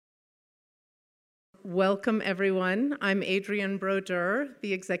Welcome, everyone. I'm Adrienne Brodeur,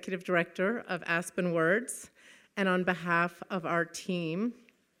 the Executive Director of Aspen Words, and on behalf of our team,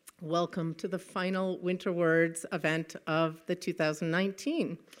 welcome to the final Winter Words event of the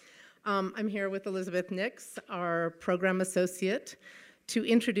 2019. I'm here with Elizabeth Nix, our program associate, to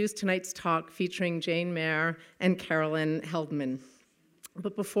introduce tonight's talk featuring Jane Mayer and Carolyn Heldman.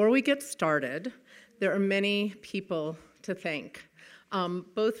 But before we get started, there are many people to thank,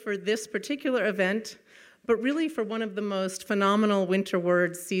 both for this particular event, but really for one of the most phenomenal Winter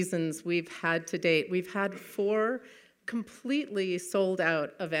Words seasons we've had to date. We've had 4 completely sold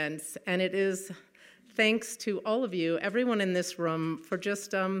out events, and it is thanks to all of you, everyone in this room, for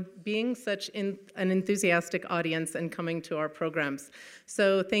just being such an enthusiastic audience and coming to our programs.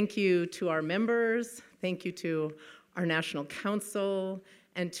 So thank you to our members, thank you to our National Council,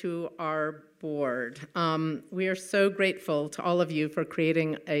 and to our board. We are so grateful to all of you for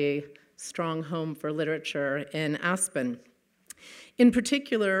creating a strong home for literature in Aspen. In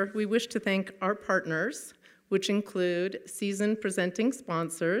particular, we wish to thank our partners, which include season presenting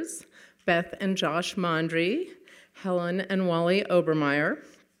sponsors, Beth and Josh Mondry, Helen and Wally Obermeyer,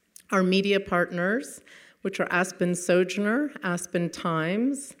 our media partners, which are Aspen Sojourner, Aspen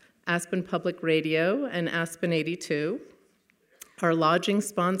Times, Aspen Public Radio, and Aspen 82, our lodging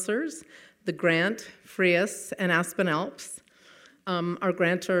sponsors, The Grant, Frias, and Aspen Alps, our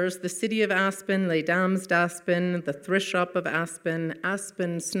grantors, the City of Aspen, Les Dames d'Aspen, the Thrift Shop of Aspen,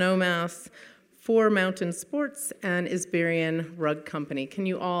 Aspen Snowmass, 4 Mountain Sports, and Isberian Rug Company. Can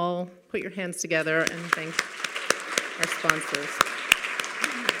you all put your hands together and thank our sponsors?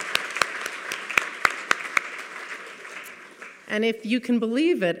 And if you can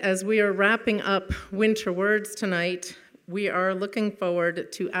believe it, as we are wrapping up Winter Words tonight, we are looking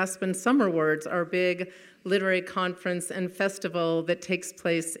forward to Aspen Summer Words, our big literary conference and festival that takes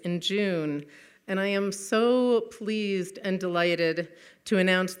place in June. And I am so pleased and delighted to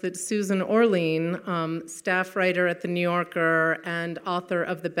announce that Susan Orlean, staff writer at The New Yorker and author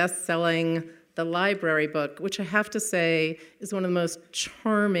of the best-selling The Library book, which I have to say is one of the most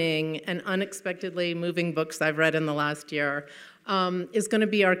charming and unexpectedly moving books I've read in the last year, is going to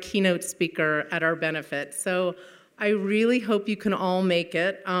be our keynote speaker at our benefit. So I really hope you can all make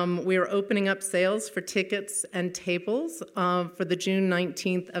it. We are opening up sales for tickets and tables for the June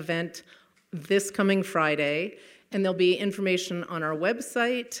 19th event this coming Friday, and there'll be information on our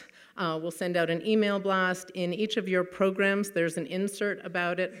website. We'll send out an email blast. In each of your programs, there's an insert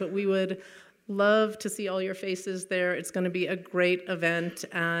about it, but we would love to see all your faces there. It's going to be a great event,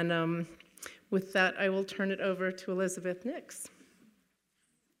 and with that, I will turn it over to Elizabeth Nix.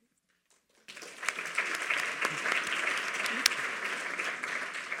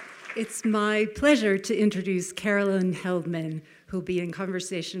 It's my pleasure to introduce Carolyn Heldman, who'll be in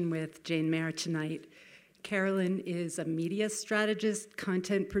conversation with Jane Mayer tonight. Carolyn is a media strategist,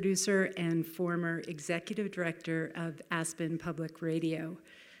 content producer, and former executive director of Aspen Public Radio.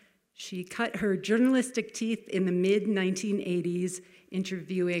 She cut her journalistic teeth in the mid-1980s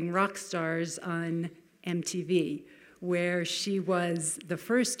interviewing rock stars on MTV, where she was the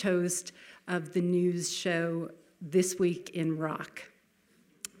first host of the news show This Week in Rock.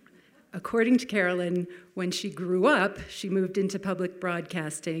 According to Carolyn, when she grew up, she moved into public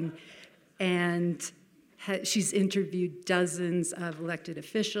broadcasting, and she's interviewed dozens of elected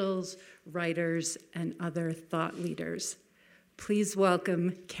officials, writers, and other thought leaders. Please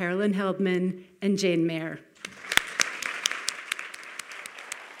welcome Carolyn Heldman and Jane Mayer.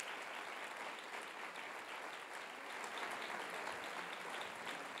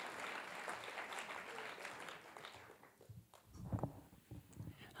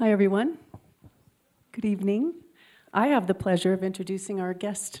 Hi, everyone. Good evening. I have the pleasure of introducing our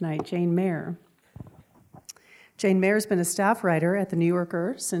guest tonight, Jane Mayer. Jane Mayer has been a staff writer at The New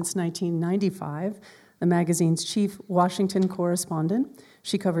Yorker since 1995, the magazine's chief Washington correspondent.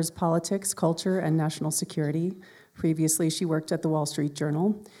 She covers politics, culture, and national security. Previously, she worked at the Wall Street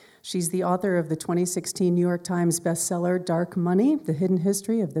Journal. She's the author of the 2016 New York Times bestseller, Dark Money, The Hidden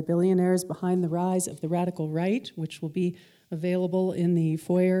History of the Billionaires Behind the Rise of the Radical Right, which will be available in the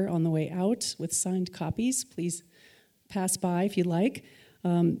foyer on the way out with signed copies. Please pass by if you'd like.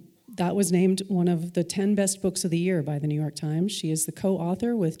 That was named one of the 10 best books of the year by the New York Times. She is the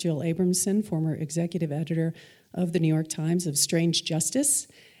co-author with Jill Abramson, former executive editor of the New York Times, of Strange Justice,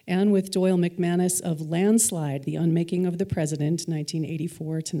 and with Doyle McManus of Landslide, The Unmaking of the President, 1984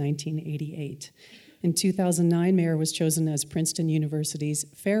 to 1988. In 2009, Mayer was chosen as Princeton University's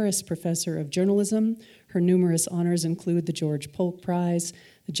Ferris Professor of Journalism. Her numerous honors include the George Polk Prize,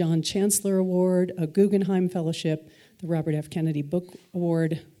 the John Chancellor Award, a Guggenheim Fellowship, the Robert F. Kennedy Book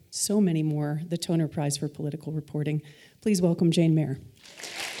Award, so many more, the Toner Prize for Political Reporting. Please welcome Jane Mayer.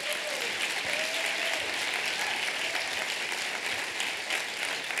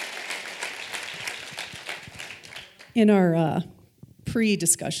 In our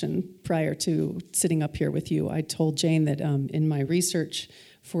pre-discussion prior to sitting up here with you, I told Jane that in my research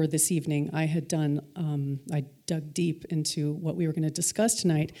for this evening, I dug deep into what we were going to discuss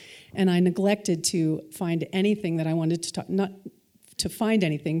tonight, and I neglected to find anything that I wanted to talk, not to find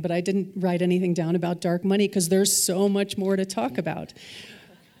anything, but I didn't write anything down about dark money because there's so much more to talk about.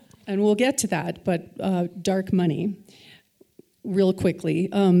 And we'll get to that, but dark money, real quickly.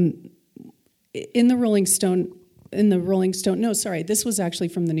 In the Rolling Stone, this was actually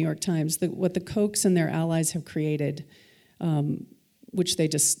from the New York Times, what the Kochs and their allies have created, which they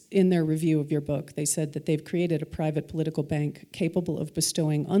just, in their review of your book, they said that they've created a private political bank capable of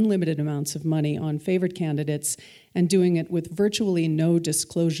bestowing unlimited amounts of money on favored candidates and doing it with virtually no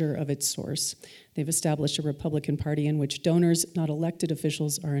disclosure of its source. They've established a Republican Party in which donors, not elected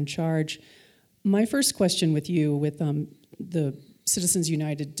officials, are in charge. My first question with you, with the Citizens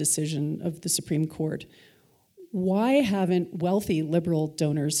United decision of the Supreme Court, why haven't wealthy liberal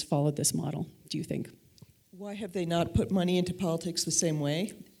donors followed this model, do you think? Why have they not put money into politics the same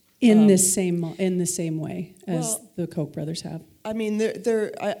way? In the same way as the Koch brothers have. I mean,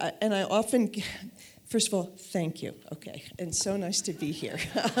 I often, first of all, thank you. Okay, and so nice to be here.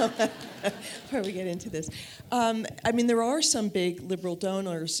 Before we get into this, I mean, there are some big liberal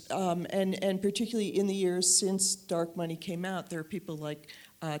donors, and particularly in the years since dark money came out, there are people like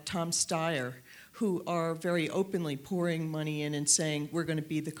Tom Steyer, who are very openly pouring money in and saying, we're going to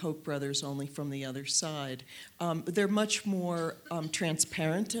be the Koch brothers only from the other side. They're much more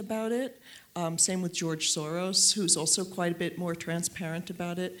transparent about it. Same with George Soros, who's also quite a bit more transparent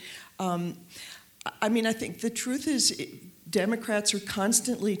about it. I mean, I think the truth is Democrats are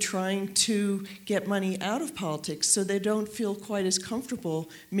constantly trying to get money out of politics so they don't feel quite as comfortable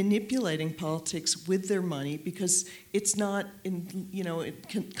manipulating politics with their money because it's not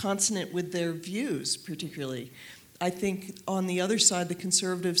consonant with their views particularly. I think on the other side, the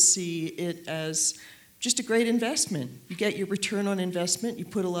conservatives see it as just a great investment. You get your return on investment, you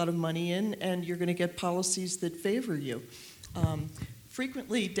put a lot of money in, and you're going to get policies that favor you.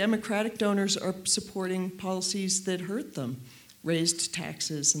 Frequently, Democratic donors are supporting policies that hurt them, raised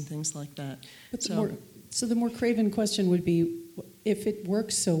taxes and things like that. But so the more craven question would be, if it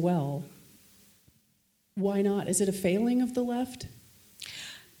works so well, why not? Is it a failing of the left?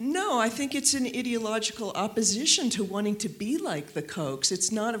 No, I think it's an ideological opposition to wanting to be like the Kochs.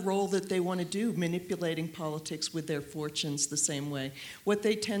 It's not a role that they want to do, manipulating politics with their fortunes the same way. What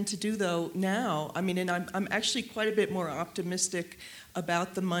they tend to do, though, now, I mean, and I'm actually quite a bit more optimistic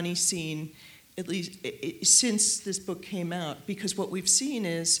about the money scene, at least since this book came out, because what we've seen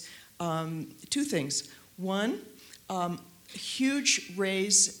is two things. One, huge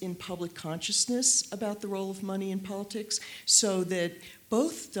raise in public consciousness about the role of money in politics, so that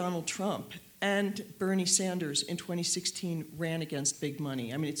both Donald Trump and Bernie Sanders in 2016 ran against big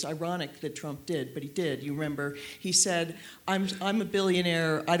money. I mean, it's ironic that Trump did, but he did. You remember, he said, I'm a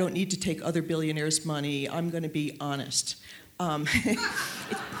billionaire, I don't need to take other billionaires' money, I'm going to be honest. It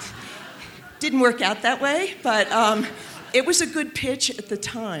didn't work out that way, but it was a good pitch at the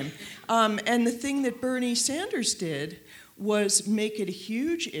time. And the thing that Bernie Sanders did was make it a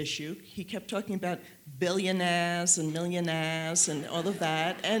huge issue. He kept talking about billionaires and millionaires and all of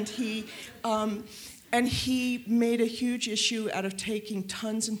that, and he made a huge issue out of taking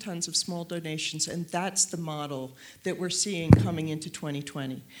tons and tons of small donations, and that's the model that we're seeing coming into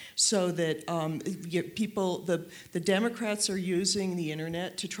 2020. So that the Democrats are using the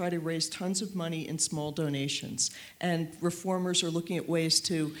internet to try to raise tons of money in small donations, and reformers are looking at ways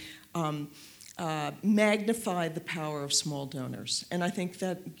to magnify the power of small donors. And I think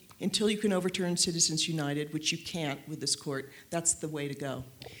that until you can overturn Citizens United, which you can't with this court, that's the way to go.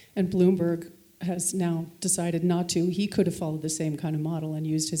 And Bloomberg has now decided not to. He could have followed the same kind of model and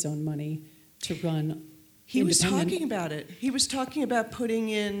used his own money to run. He was talking about it. He was talking about putting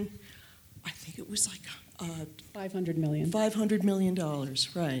in, I think it was like $500 million. $500 million,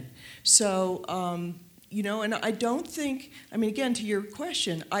 right. So, and I don't think, I mean, again, to your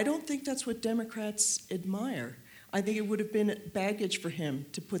question, I don't think that's what Democrats admire. I think it would have been baggage for him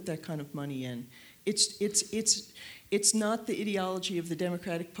to put that kind of money in. It's not the ideology of the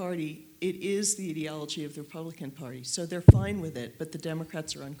Democratic Party. It is the ideology of the Republican Party. So they're fine with it, but the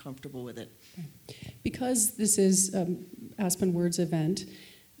Democrats are uncomfortable with it. Because this is Aspen Word's event,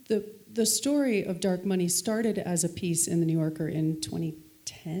 the story of dark money started as a piece in The New Yorker in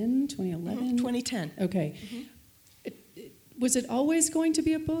 2010, 2011? 2010. Okay. Was it always going to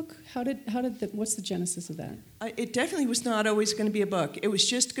be a book? What's the genesis of that? It definitely was not always going to be a book. It was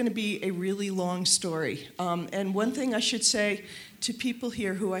just going to be a really long story. And one thing I should say to people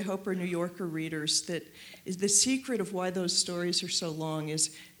here who I hope are New Yorker readers, that is the secret of why those stories are so long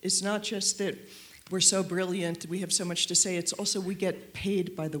is not just that we're so brilliant, we have so much to say, it's also we get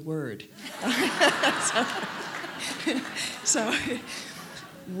paid by the word. So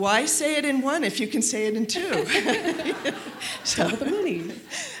why say it in one if you can say it in two? Tell the money.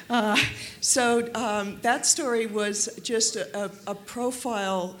 That story was just a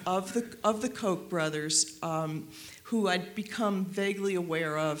profile of the Koch brothers, who I'd become vaguely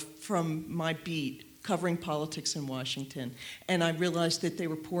aware of from my beat covering politics in Washington. And I realized that they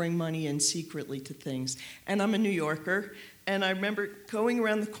were pouring money in secretly to things. And I'm a New Yorker, and I remember going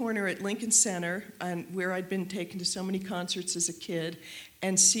around the corner at Lincoln Center, and where I'd been taken to so many concerts as a kid,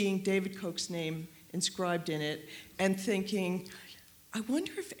 and seeing David Koch's name inscribed in it, and thinking, I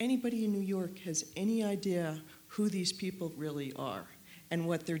wonder if anybody in New York has any idea who these people really are and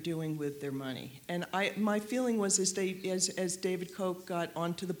what they're doing with their money. And my feeling was as David Koch got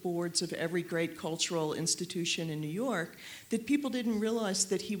onto the boards of every great cultural institution in New York, that people didn't realize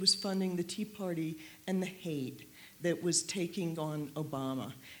that he was funding the Tea Party and the hate that was taking on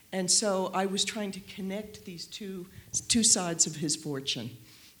Obama. And so I was trying to connect these two sides of his fortune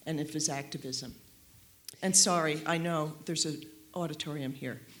and of his activism. And sorry, I know there's an auditorium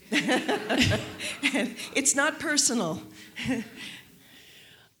here. And it's not personal.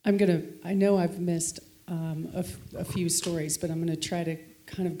 I know I've missed a few stories, but I'm going to try to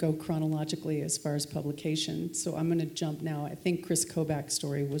kind of go chronologically as far as publication. So I'm going to jump now. I think Chris Kobach's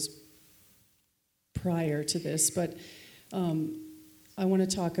story was prior to this, but I want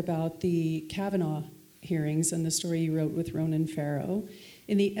to talk about the Kavanaugh hearings and the story you wrote with Ronan Farrow.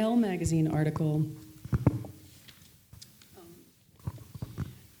 In the Elle magazine article,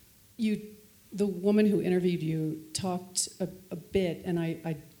 the woman who interviewed you talked a bit, and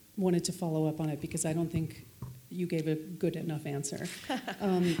I wanted to follow up on it because I don't think you gave a good enough answer,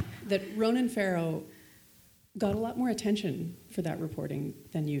 that Ronan Farrow got a lot more attention for that reporting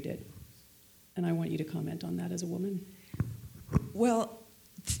than you did. And I want you to comment on that as a woman. Well,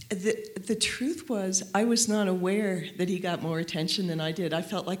 the truth was I was not aware that he got more attention than I did. I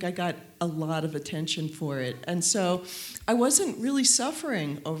felt like I got a lot of attention for it. And so I wasn't really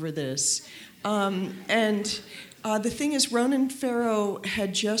suffering over this. The thing is, Ronan Farrow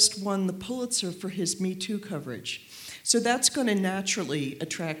had just won the Pulitzer for his Me Too coverage. So that's going to naturally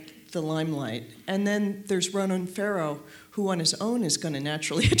attract the limelight. And then there's Ronan Farrow, who on his own is going to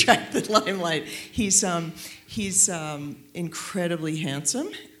naturally attract the limelight. He's incredibly handsome,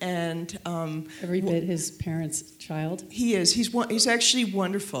 and every bit his parents' child. He is. He's actually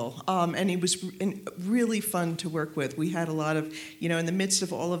wonderful, and he was really fun to work with. We had a lot of, in the midst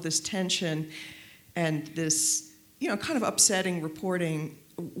of all of this tension and this, kind of upsetting reporting,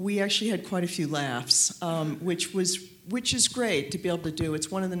 we actually had quite a few laughs, which is great to be able to do. It's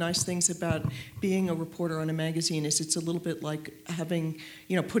one of the nice things about being a reporter on a magazine is it's a little bit like having,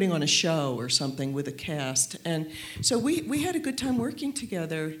 putting on a show or something with a cast. And so we had a good time working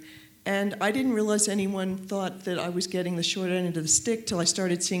together, and I didn't realize anyone thought that I was getting the short end of the stick till I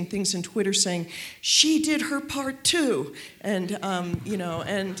started seeing things on Twitter saying, she did her part too. And,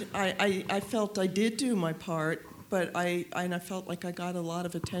 and I felt I did do my part, but I felt like I got a lot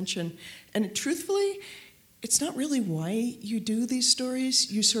of attention. And truthfully, it's not really why you do these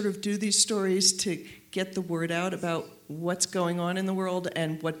stories. You sort of do these stories to get the word out about what's going on in the world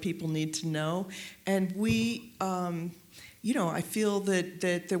and what people need to know. And we, I feel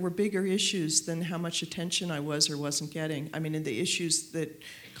that there were bigger issues than how much attention I was or wasn't getting. I mean, and the issues that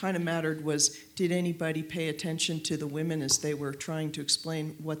kind of mattered was, did anybody pay attention to the women as they were trying to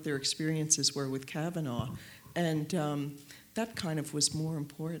explain what their experiences were with Kavanaugh? And that kind of was more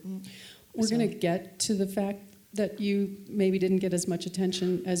important. We're going to get to the fact that you maybe didn't get as much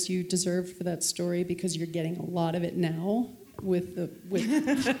attention as you deserved for that story because you're getting a lot of it now with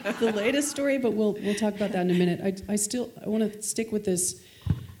the latest story, but we'll talk about that in a minute. I want to stick with this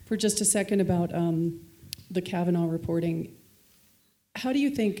for just a second about the Kavanaugh reporting. How do you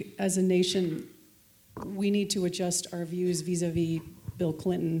think, as a nation, we need to adjust our views vis-a-vis Bill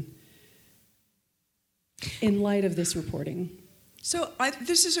Clinton in light of this reporting? So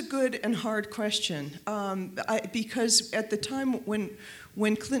this is a good and hard question because at the time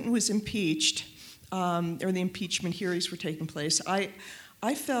when Clinton was impeached, or the impeachment hearings were taking place, I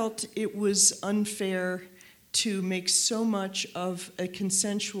felt it was unfair to make so much of a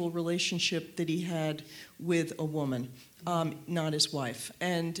consensual relationship that he had with a woman, not his wife.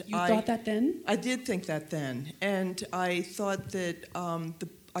 And You thought that then? I did think that then, and I thought that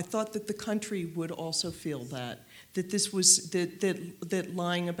the country would also feel that this was that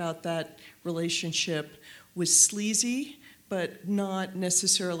lying about that relationship was sleazy, but not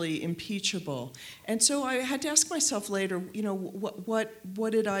necessarily impeachable. And so I had to ask myself later,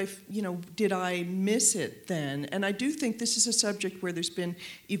 what did did I miss it then? And I do think this is a subject where there's been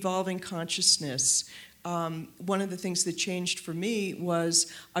evolving consciousness. One of the things that changed for me was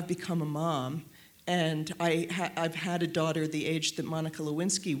I've become a mom, and I've had a daughter the age that Monica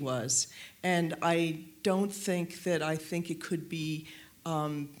Lewinsky was, and I don't think that I think it could be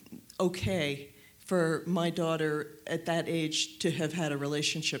okay for my daughter at that age to have had a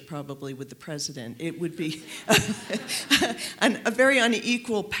relationship probably with the president. It would be a very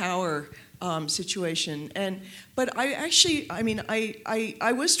unequal power situation. But I actually,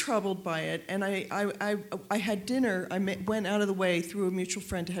 I was troubled by it, and I had dinner. Went out of the way through a mutual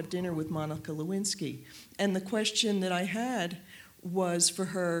friend to have dinner with Monica Lewinsky, and the question that I had was for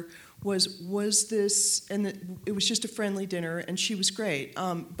her was this, and it was just a friendly dinner, and she was great.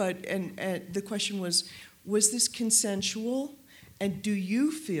 But the question was this consensual, and do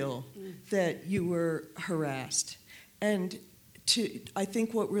you feel that you were harassed? And I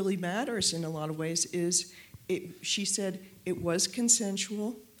think what really matters in a lot of ways is she said it was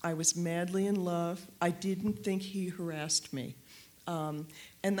consensual. I was madly in love. I didn't think he harassed me,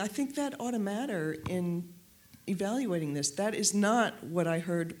 and I think that ought to matter in evaluating this. That is not what I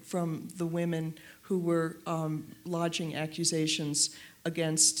heard from the women who were lodging accusations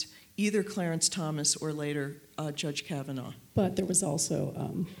against either Clarence Thomas or later Judge Kavanaugh. But there was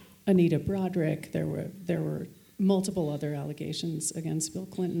also Anita Broderick. There were multiple other allegations against Bill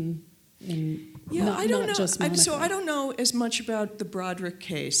Clinton. I don't know. Just Monica. So I don't know as much about the Broderick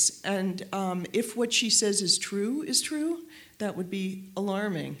case, and if what she says is true, that would be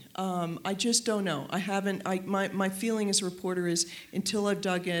alarming. I just don't know. I haven't. My feeling as a reporter is until I've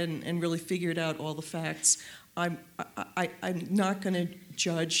dug in and really figured out all the facts, I'm not going to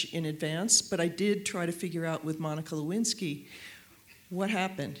judge in advance. But I did try to figure out with Monica Lewinsky what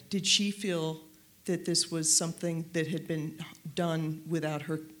happened. Did she feel that this was something that had been done without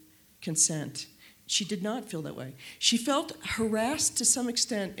her consent? She did not feel that way. She felt harassed to some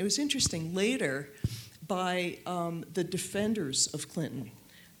extent. It was interesting later by the defenders of Clinton,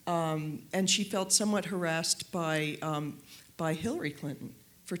 and she felt somewhat harassed by Hillary Clinton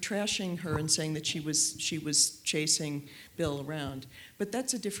for trashing her and saying that she was chasing Bill around. But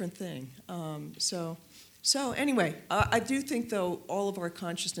that's a different thing. So anyway, I do think though all of our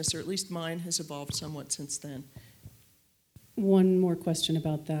consciousness, or at least mine, has evolved somewhat since then. One more question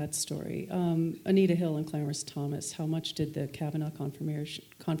about that story. Anita Hill and Clarence Thomas, how much did the Kavanaugh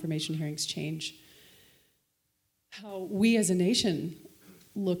confirmation hearings change how we as a nation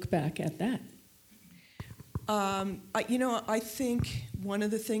look back at that? I think one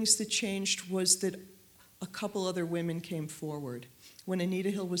of the things that changed was that a couple other women came forward. When Anita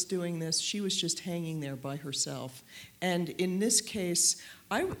Hill was doing this, she was just hanging there by herself. And in this case,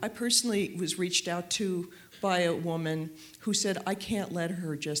 I personally was reached out to by a woman who said, I can't let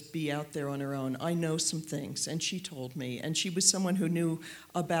her just be out there on her own. I know some things. And she told me. And she was someone who knew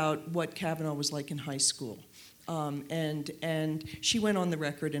about what Kavanaugh was like in high school. And she went on the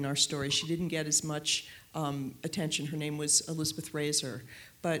record in our story. She didn't get as much attention. Her name was Elizabeth Razor.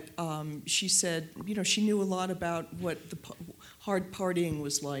 But she said, she knew a lot about what the hard partying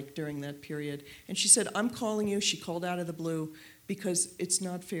was like during that period. And she said, I'm calling you. She called out of the blue because it's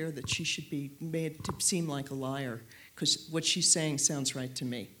not fair that she should be made to seem like a liar, because what she's saying sounds right to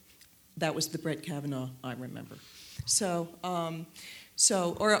me. That was the Brett Kavanaugh I remember.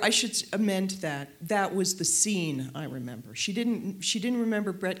 Or I should amend that. That was the scene I remember. She didn't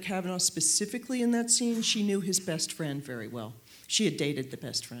remember Brett Kavanaugh specifically in that scene. She knew his best friend very well. She had dated the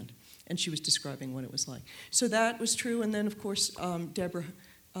best friend, and she was describing what it was like. So that was true. And then, of course, Deborah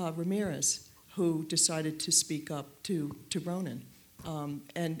Ramirez, who decided to speak up to Ronan,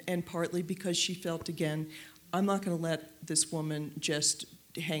 and partly because she felt, again, I'm not going to let this woman just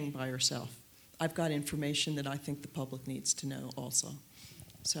hang by herself. I've got information that I think the public needs to know also.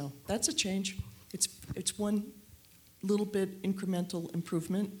 So that's a change. It's one little bit incremental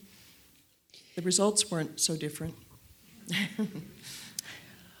improvement. The results weren't so different.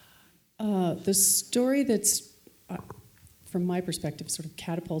 The story that's, from my perspective, sort of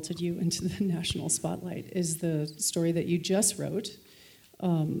catapulted you into the national spotlight is the story that you just wrote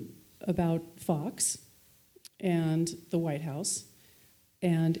about Fox and the White House.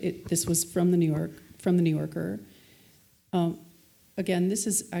 And this was from the New York from the New Yorker. Again, this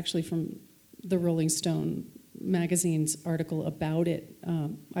is actually from the Rolling Stone magazine's article about it.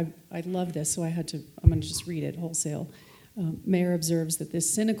 I love this, so I'm going to just read it wholesale. Mayer observes that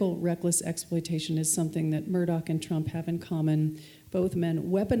this cynical, reckless exploitation is something that Murdoch and Trump have in common. Both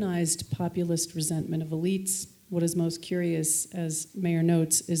men weaponized populist resentment of elites. What is most curious, as Mayer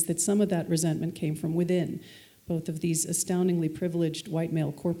notes, is that some of that resentment came from within. Both of these astoundingly privileged white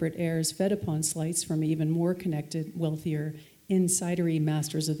male corporate heirs fed upon slights from even more connected, wealthier, insidery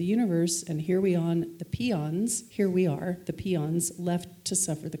masters of the universe, and here we are, the peons, left to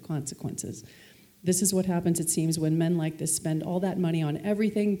suffer the consequences. This is what happens, it seems, when men like this spend all that money on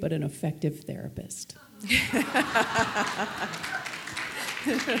everything but an effective therapist.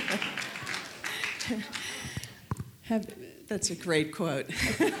 That's a great quote.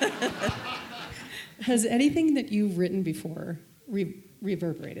 Has anything that you've written before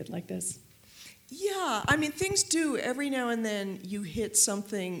reverberated like this? Yeah, I mean, things do. Every now and then you hit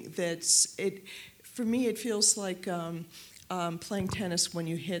something for me, it feels like playing tennis when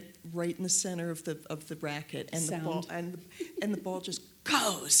you hit right in the center of the racket and Sound. the ball and the ball just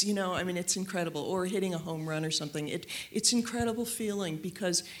goes. I mean, it's incredible. Or hitting a home run or something. It's an incredible feeling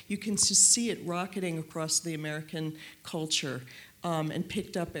because you can just see it rocketing across the American culture. And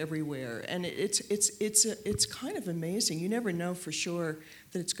picked up everywhere, and it's kind of amazing. You never know for sure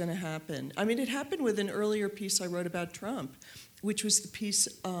that it's going to happen. I mean, it happened with an earlier piece I wrote about Trump, which was the piece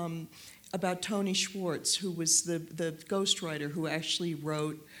about Tony Schwartz, who was the ghostwriter who actually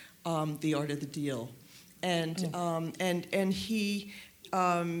wrote The Art of the Deal, and he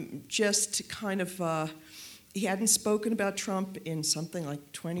just kind of he hadn't spoken about Trump in something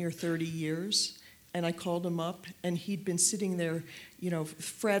like 20 or 30 years. And I called him up, and he'd been sitting there,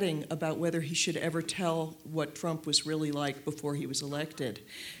 fretting about whether he should ever tell what Trump was really like before he was elected.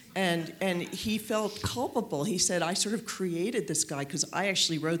 And he felt culpable. He said, I sort of created this guy because I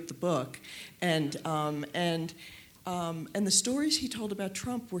actually wrote the book. And the stories he told about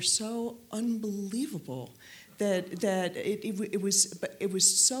Trump were so unbelievable that it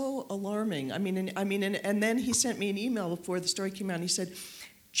was so alarming. I mean, and then he sent me an email before the story came out, and he said,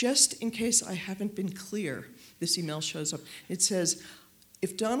 just in case I haven't been clear, this email shows up. It says,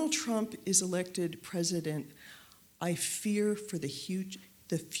 if Donald Trump is elected president, I fear for the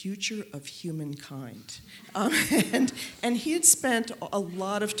future of humankind. And he had spent a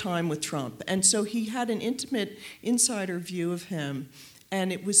lot of time with Trump, and so he had an intimate insider view of him,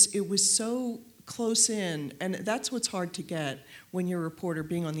 and it was so close in, and that's what's hard to get when you're a reporter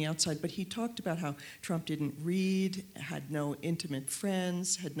being on the outside. But he talked about how Trump didn't read, had no intimate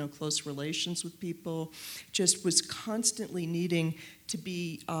friends, had no close relations with people, just was constantly needing to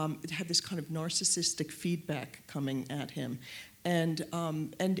be, had this kind of narcissistic feedback coming at him, and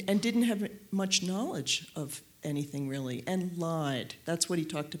didn't have much knowledge of anything really, and lied. That's what he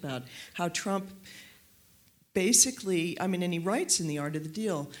talked about, how Trump basically, and he writes in The Art of the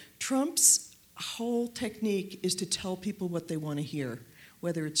Deal, Trump's whole technique is to tell people what they want to hear,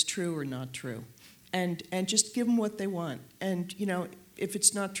 whether it's true or not true, and just give them what they want. And if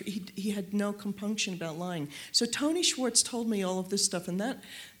it's not true, he had no compunction about lying. So Tony Schwartz told me all of this stuff, and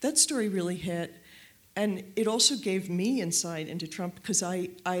that story really hit. And it also gave me insight into Trump because I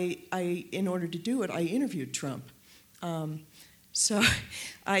in order to do it, I interviewed Trump. So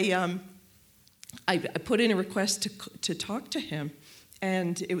I put in a request to talk to him.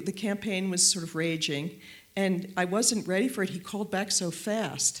 And the campaign was sort of raging, and I wasn't ready for it. He called back so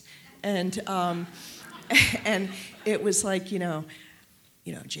fast, and it was like, Jane,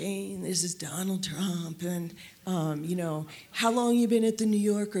 this is Donald Trump, and how long you been at the New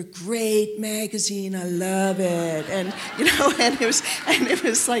Yorker? Great magazine, I love it, and it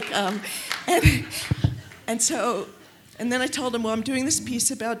was like, and so. And then I told him, well, I'm doing this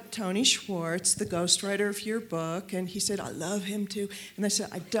piece about Tony Schwartz, the ghostwriter of your book. And he said, I love him too. And I said,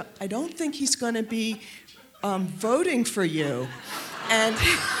 I don't think he's going to be voting for you. And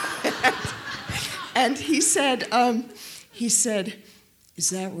and he said, is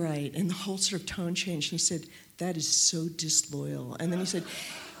that right? And the whole sort of tone changed. And he said, that is so disloyal. And then he said,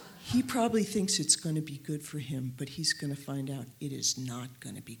 he probably thinks it's going to be good for him, but he's going to find out it is not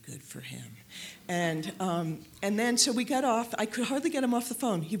going to be good for him. And then, so we got off. I could hardly get him off the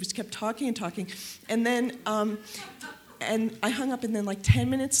phone. He kept talking and talking. And then, and I hung up, and then like 10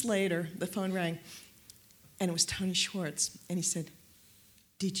 minutes later, the phone rang, and it was Tony Schwartz. And he said,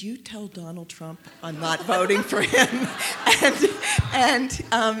 did you tell Donald Trump I'm not voting for him?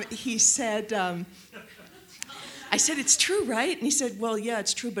 And he said, I said, it's true, right? And he said, well, yeah,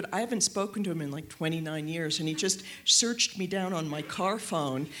 it's true, but I haven't spoken to him in like 29 years. And he just searched me down on my car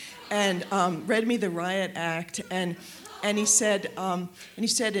phone and read me the Riot Act. And he said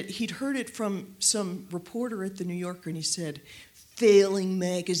he'd heard it from some reporter at the New Yorker, and he said, failing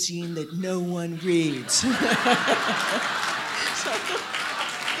magazine that no one reads. So, it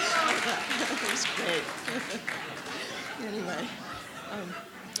was great. Anyway.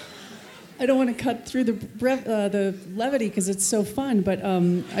 I don't want to cut through the levity because it's so fun, but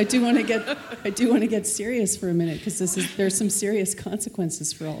I do want to get serious for a minute because there's some serious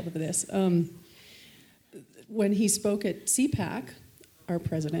consequences for all of this. When he spoke at CPAC, our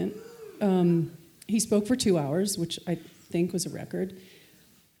president, he spoke for 2 hours, which I think was a record.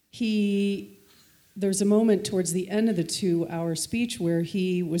 There's a moment towards the end of the 2-hour speech where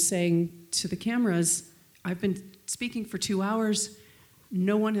he was saying to the cameras, I've been speaking for 2 hours,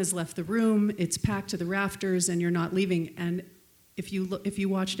 no one has left the room, it's packed to the rafters, and you're not leaving. And if you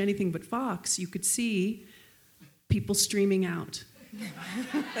watched anything but Fox, you could see people streaming out.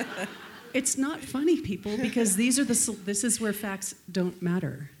 It's not funny, people, because this is where facts don't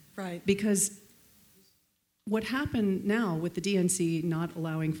matter. Right. Because what happened now with the DNC not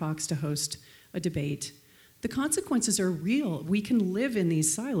allowing Fox to host a debate, the consequences are real. We can live in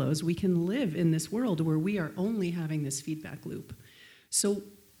these silos. We can live in this world where we are only having this feedback loop. So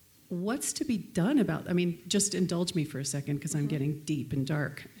what's to be done about, just indulge me for a second because I'm getting deep and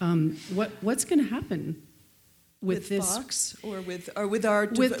dark. What's going to happen with this? Fox or with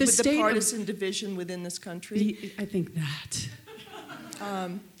the partisan division within this country? I think that.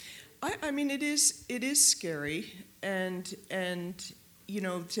 It is scary, and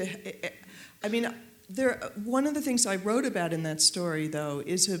one of the things I wrote about in that story, though,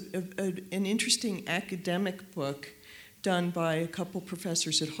 is an interesting academic book done by a couple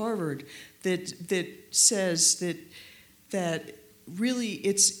professors at Harvard that says that really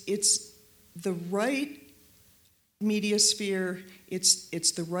it's the right media sphere,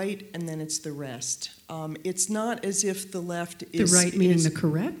 it's the right, and then it's the rest. It's not as if the left is... The right meaning the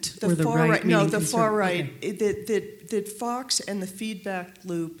correct? Or the far right meaning the far right. Okay. That Fox and the feedback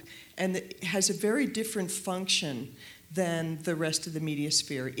loop has a very different function than the rest of the media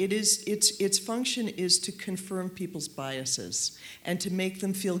sphere. Its function is to confirm people's biases and to make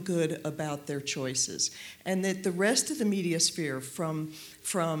them feel good about their choices. And that the rest of the media sphere, from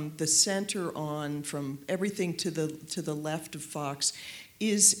the center on, from everything to the left of Fox,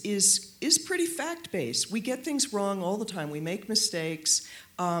 is pretty fact-based. We get things wrong all the time. We make mistakes.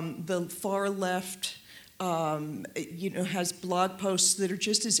 The far left has blog posts that are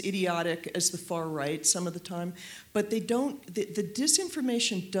just as idiotic as the far right some of the time, but they don't. The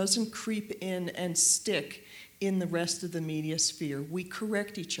disinformation doesn't creep in and stick in the rest of the media sphere. We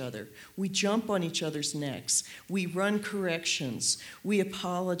correct each other. We jump on each other's necks. We run corrections. We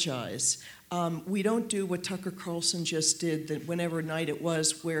apologize. We don't do what Tucker Carlson just did, that whenever night it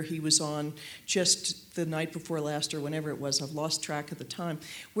was where he was on, just the night before last or whenever it was, I've lost track of the time,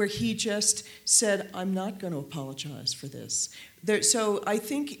 where he just said, I'm not going to apologize for this. So I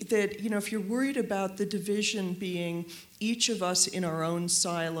think that, if you're worried about the division being each of us in our own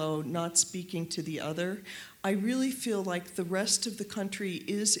silo, not speaking to the other, I really feel like the rest of the country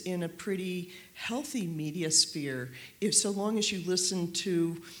is in a pretty healthy media sphere, so long as you listen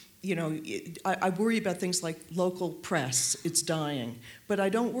to... I worry about things like local press, it's dying. But I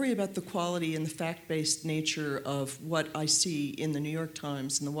don't worry about the quality and the fact-based nature of what I see in the New York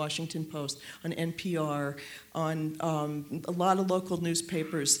Times and the Washington Post, on NPR, on a lot of local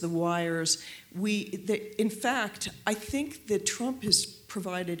newspapers, the wires. In fact, I think that Trump has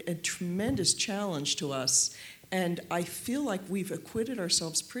provided a tremendous challenge to us, and I feel like we've acquitted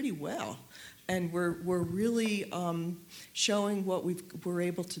ourselves pretty well. And we're really showing what we're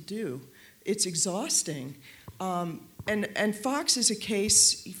able to do. It's exhausting, and Fox is a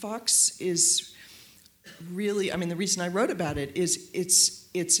case. Fox is really. The reason I wrote about it is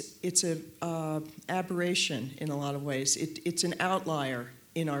it's a aberration in a lot of ways. It's an outlier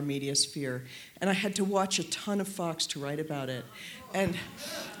in our media sphere, and I had to watch a ton of Fox to write about it. And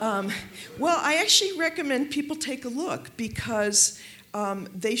I actually recommend people take a look because.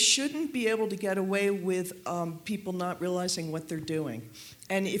 They shouldn't be able to get away with people not realizing what they're doing.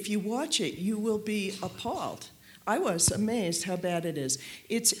 And if you watch it, you will be appalled. I was amazed how bad it is.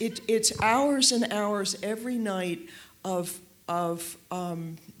 It's hours and hours every night of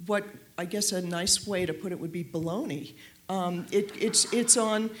what I guess a nice way to put it would be baloney. It's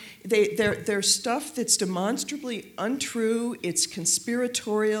on. There's stuff that's demonstrably untrue. It's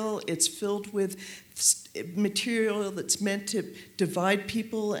conspiratorial. It's filled with material that's meant to divide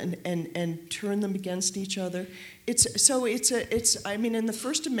people and turn them against each other. I mean, and the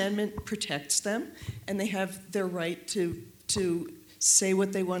First Amendment protects them, and they have their right to say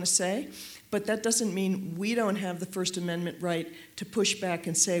what they want to say. But that doesn't mean we don't have the First Amendment right to push back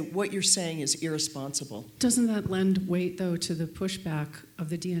and say what you're saying is irresponsible. Doesn't that lend weight, though, to the pushback of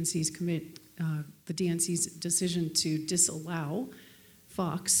the DNC's decision to disallow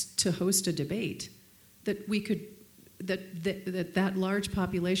Fox to host a debate? That we could, that large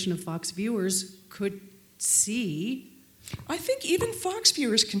population of Fox viewers could see. I think even Fox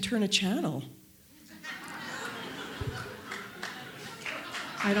viewers can turn a channel.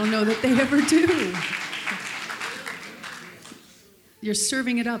 I don't know that they ever do. You're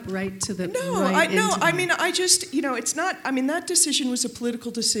serving it up right to the I mean, I just, it's not. I mean, that decision was a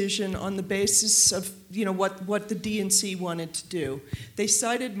political decision on the basis of, what the DNC wanted to do. They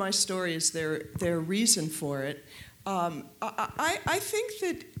cited my story as their reason for it. I think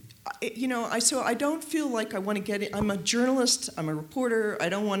that, so I don't feel like I want to get it. I'm a journalist. I'm a reporter. I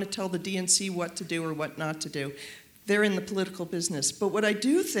don't want to tell the DNC what to do or what not to do. They're in the political business. But what I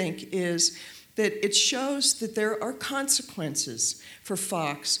do think is that it shows that there are consequences for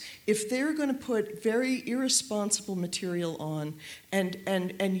Fox if they're going to put very irresponsible material on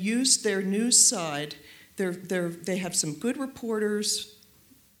and use their news side. They have some good reporters.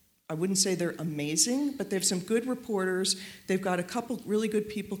 I wouldn't say they're amazing, but they have some good reporters. They've got a couple really good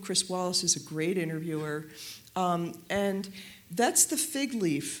people. Chris Wallace is a great interviewer. And that's the fig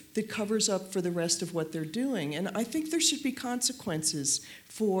leaf that covers up for the rest of what they're doing. And I think there should be consequences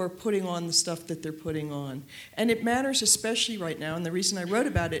for putting on the stuff that they're putting on. And it matters especially right now, and the reason I wrote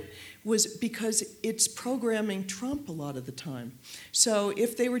about it was because it's programming Trump a lot of the time. So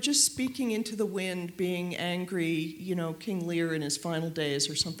if they were just speaking into the wind, being angry, King Lear in his final days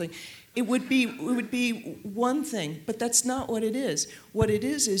or something, it would be one thing, but that's not what it is. What it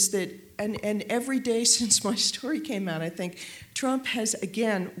is that, and every day since my story came out, I think Trump has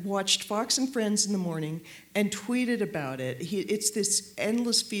again watched Fox and Friends in the morning and tweeted about it. It's this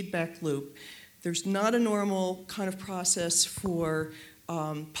endless feedback loop. There's not a normal kind of process for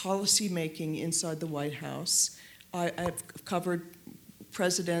policy making inside the White House. I've covered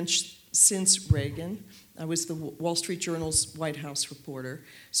presidents since Reagan. I was the Wall Street Journal's White House reporter.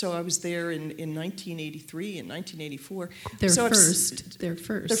 So I was there in 1983 and 1984. Their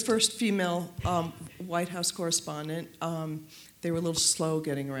first female White House correspondent. They were a little slow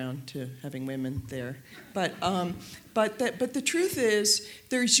getting around to having women there. But the truth is,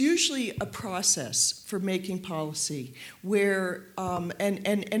 there's usually a process for making policy where,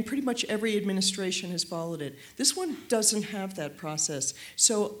 and pretty much every administration has followed it. This one doesn't have that process.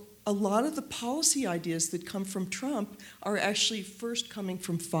 So a lot of the policy ideas that come from Trump are actually first coming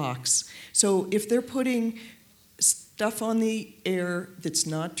from Fox. So if they're putting stuff on the air that's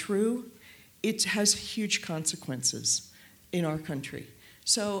not true, it has huge consequences in our country.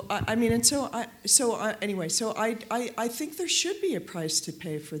 So I think there should be a price to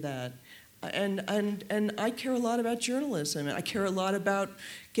pay for that. And I care a lot about journalism. I care a lot about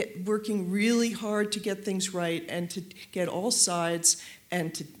working really hard to get things right and to get all sides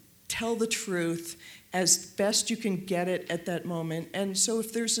and to tell the truth as best you can get it at that moment. And so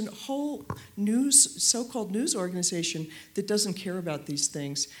if there's a whole so-called news organization that doesn't care about these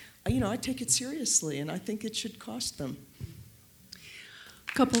things, I take it seriously, and I think it should cost them.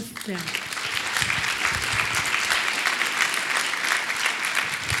 Yeah.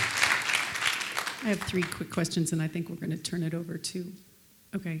 I have 3 quick questions, and I think we're going to turn it over to.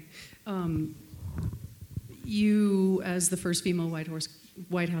 Okay. You, as the first female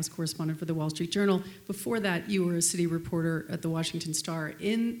White House correspondent for the Wall Street Journal, before that, you were a city reporter at the Washington Star.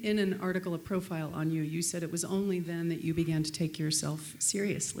 In an article, a profile on you, you said it was only then that you began to take yourself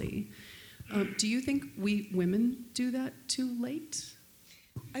seriously. Do you think we women do that too late?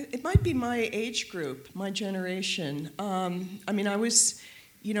 It might be my age group, my generation. I was,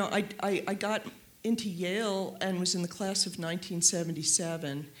 I got into Yale and was in the class of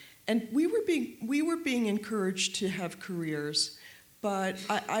 1977, and we were being encouraged to have careers, but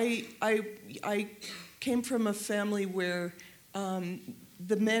I came from a family where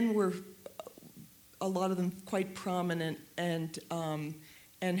the men were, a lot of them, quite prominent and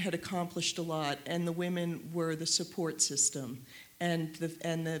had accomplished a lot, and the women were the support system. And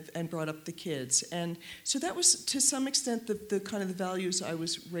brought up the kids, and so that was to some extent the kind of the values I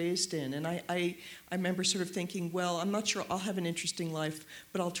was raised in. And I remember sort of thinking, well, I'm not sure I'll have an interesting life,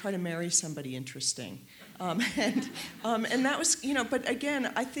 but I'll try to marry somebody interesting. And that was, but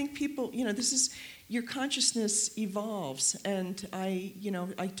again, I think people, this is, your consciousness evolves, and I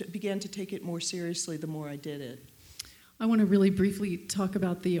began to take it more seriously the more I did it. I want to really briefly talk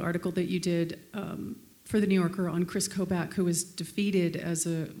about the article that you did for the New Yorker on Chris Kobach, who was defeated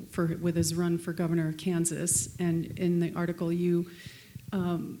with his run for governor of Kansas. And in the article, you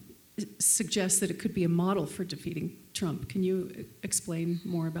suggest that it could be a model for defeating Trump. Can you explain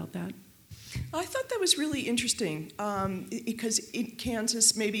more about that? I thought that was really interesting because in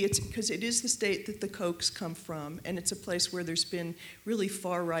Kansas, maybe it's because it is the state that the Kochs come from, and it's a place where there's been really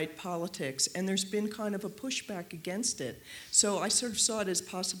far-right politics, and there's been kind of a pushback against it. So I sort of saw it as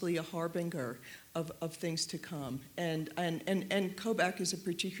possibly a harbinger of things to come. And Kobach is a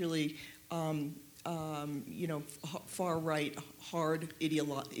particularly far-right, hard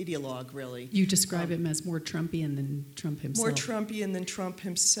ideologue, really. You describe him as more Trumpian than Trump himself. More Trumpian than Trump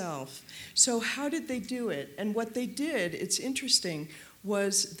himself. So how did they do it? And what they did, it's interesting,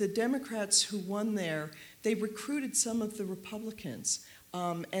 was the Democrats who won there, they recruited some of the Republicans,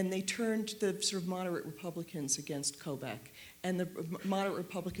 and they turned the sort of moderate Republicans against Kobach. And the moderate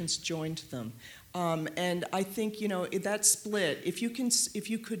Republicans joined them, and I think that split. If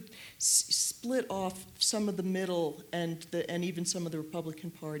you could split off some of the middle and even some of the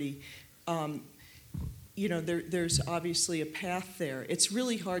Republican Party, there's obviously a path there. It's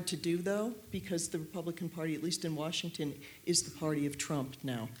really hard to do though, because the Republican Party, at least in Washington, is the party of Trump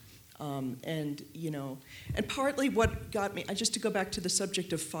now. And partly what got me, just to go back to the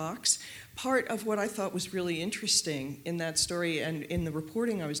subject of Fox, part of what I thought was really interesting in that story and in the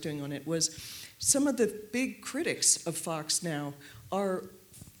reporting I was doing on it was some of the big critics of Fox now are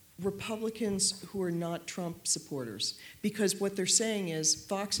Republicans who are not Trump supporters, because what they're saying is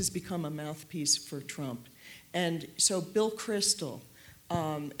Fox has become a mouthpiece for Trump. And so Bill Kristol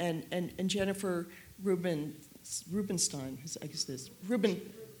and Jennifer Rubinstein, I guess this, Rubin.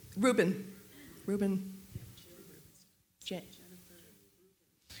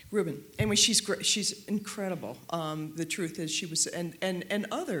 Anyway, she's incredible. The truth is, she was, and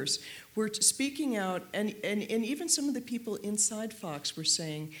others were speaking out, and even some of the people inside Fox were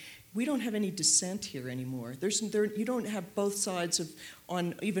saying, we don't have any dissent here anymore. You don't have both sides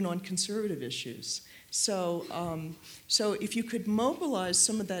even on conservative issues. So if you could mobilize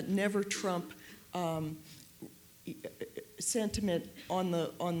some of that never Trump sentiment in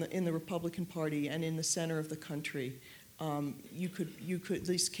the Republican Party and in the center of the country, you could at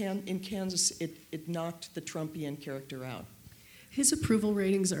least in Kansas it knocked the Trumpian character out. His approval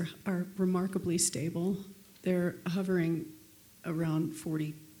ratings are remarkably stable. They're hovering around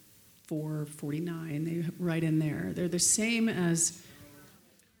 44, 49. They're right in there. They're the same as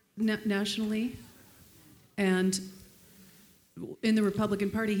nationally, and in the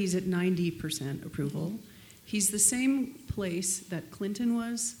Republican Party, he's at 90% approval. He's the same place that Clinton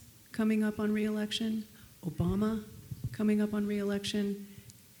was coming up on re-election, Obama coming up on re-election,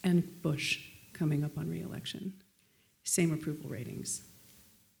 and Bush coming up on re-election. Same approval ratings.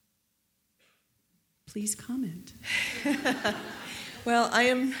 Please comment. Well, I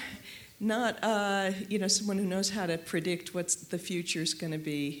am not someone who knows how to predict what the future's going to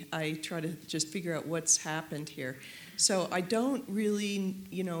be. I try to just figure out what's happened here. So I don't really,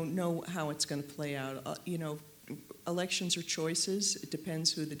 know how it's going to play out. Elections are choices. It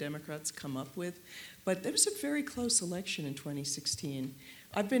depends who the Democrats come up with. But there was a very close election in 2016.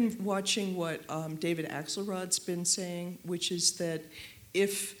 I've been watching what David Axelrod's been saying, which is that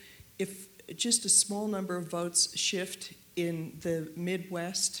if just a small number of votes shift in the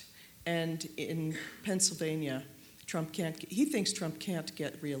Midwest and in Pennsylvania, he thinks Trump can't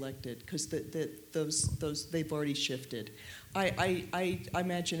get reelected because those they've already shifted. I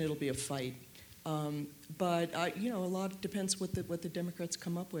imagine it'll be a fight, but a lot depends what the Democrats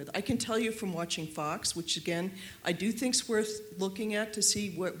come up with. I can tell you from watching Fox, which again I do think's worth looking at to see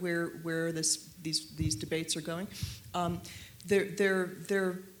where these debates are going.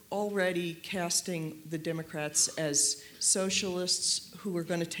 They're already casting the Democrats as socialists who are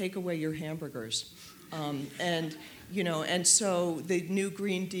going to take away your hamburgers. And so the new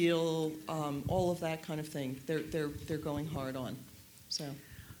Green Deal, all of that kind of thing, they're going hard on. So,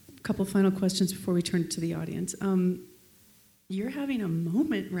 a couple final questions before we turn to the audience. You're having a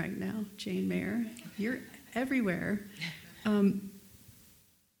moment right now, Jane Mayer. You're everywhere.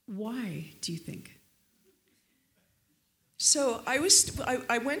 Why do you think? So I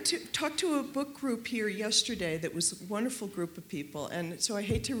went to talk to a book group here yesterday that was a wonderful group of people, and so I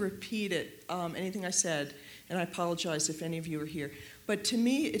hate to repeat anything I said, and I apologize if any of you are here. But to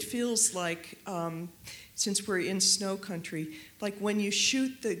me, it feels like, since we're in snow country, like when you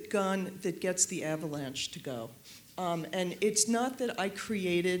shoot the gun that gets the avalanche to go. And it's not that I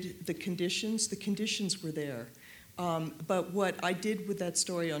created the conditions were there. But what I did with that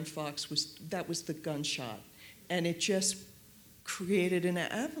story on Fox was the gunshot. And it just created an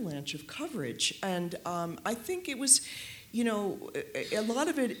avalanche of coverage. And I think it was, you know, a lot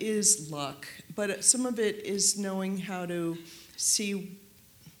of it is luck, but some of it is knowing how to see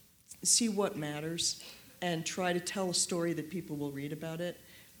what matters and try to tell a story that people will read about it.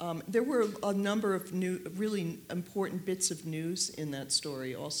 There were a number of really important bits of news in that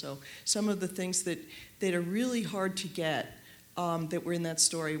story also. Some of the things that are really hard to get that were in that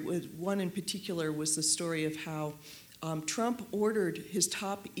story. One in particular was the story of how Trump ordered his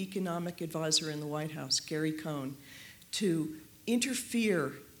top economic advisor in the White House, Gary Cohn, to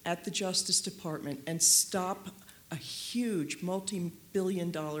interfere at the Justice Department and stop a huge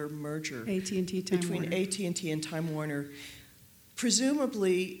multi-billion-dollar merger between AT&T and Time Warner,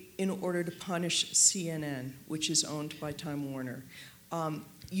 presumably in order to punish CNN, which is owned by Time Warner.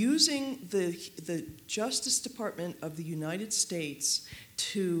 Using the Justice Department of the United States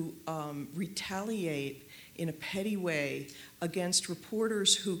to retaliate in a petty way against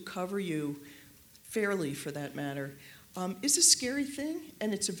reporters who cover you fairly, for that matter, is a scary thing,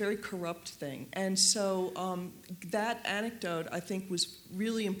 and it's a very corrupt thing. And so that anecdote, I think, was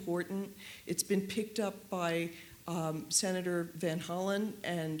really important. It's been picked up by Senator Van Hollen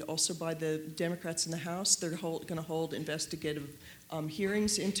and also by the Democrats in the House. They're going to hold investigative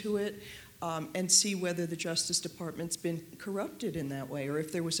hearings into it and see whether the Justice Department's been corrupted in that way, or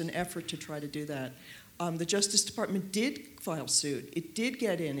if there was an effort to try to do that. The Justice Department did file suit. It did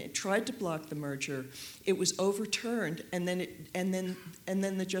get in. It tried to block the merger. It was overturned, and then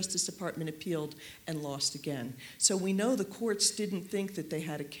the Justice Department appealed and lost again. So we know the courts didn't think that they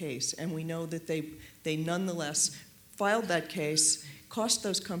had a case, and we know that they nonetheless filed that case, cost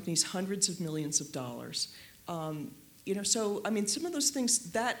those companies hundreds of millions of dollars. So I mean, some of those things,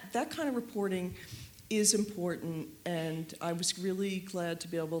 that kind of reporting is important, and I was really glad to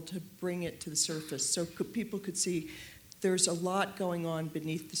be able to bring it to the surface so people could see there's a lot going on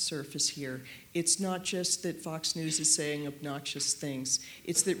beneath the surface here. It's not just that Fox News is saying obnoxious things.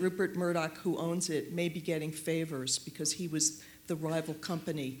 It's that Rupert Murdoch, who owns it, may be getting favors because he was the rival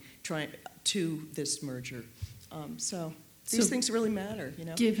company trying to this merger. So these things really matter, you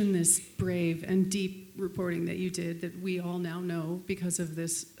know. Given this brave and deep reporting that you did, that we all now know because of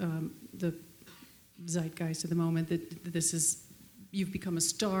this, the zeitgeist of the moment, that this is, you've become a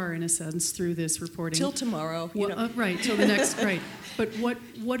star in a sense through this reporting. Till tomorrow. Right, till the next, right. But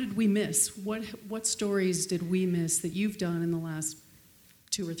what did we miss? What stories did we miss that you've done in the last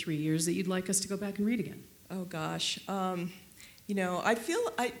 2 or 3 years that you'd like us to go back and read again? Oh gosh.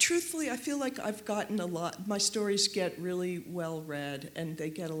 Truthfully, I feel like I've gotten a lot, my stories get really well read and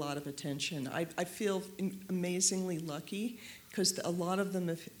they get a lot of attention. I feel amazingly lucky because a lot of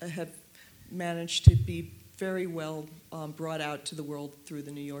them have managed to be very well brought out to the world through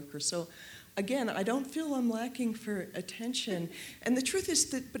the New Yorker. So again, I don't feel I'm lacking for attention. And the truth is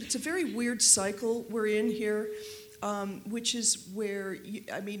but it's a very weird cycle we're in here, which is where,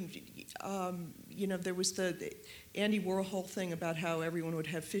 there was the Andy Warhol thing about how everyone would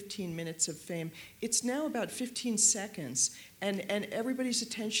have 15 minutes of fame. It's now about 15 seconds, and everybody's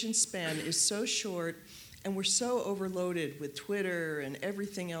attention span is so short, and we're so overloaded with Twitter and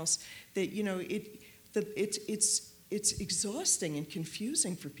everything else that it's exhausting and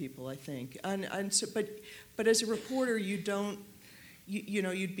confusing for people, I think. But as a reporter, you'd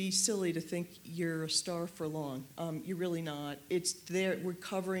be silly to think you're a star for long. You're really not. It's there. We're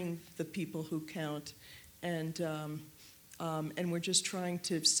covering the people who count, and we're just trying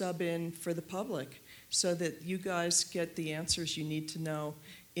to sub in for the public so that you guys get the answers you need to know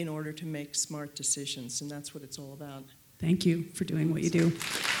in order to make smart decisions, and that's what it's all about. Thank you for doing what you do.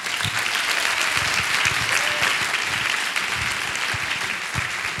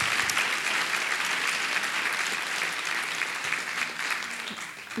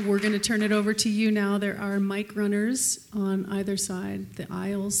 We're going to turn it over to you now. There are mic runners on either side the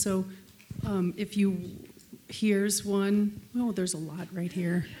aisle, so here's one. Oh, there's a lot right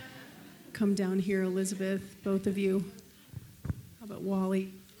here. Come down here, Elizabeth, both of you. How about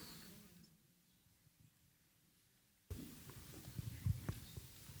Wally?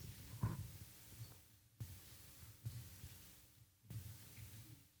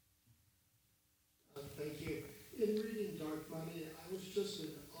 Thank you. In reading Dark Money, I was just in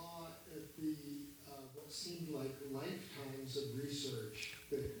awe at the what seemed like lifetimes of research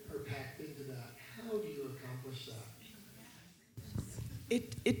that are packed into that. How do you accomplish that?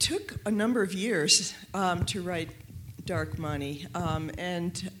 It took a number of years to write Dark Money,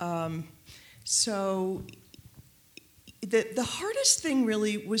 so the hardest thing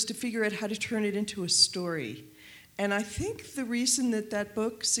really was to figure out how to turn it into a story. And I think the reason that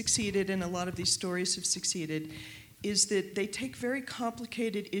book succeeded, and a lot of these stories have succeeded, is that they take very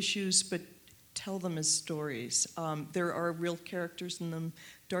complicated issues but tell them as stories. There are real characters in them.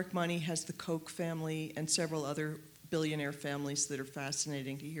 Dark Money has the Koch family and several other billionaire families that are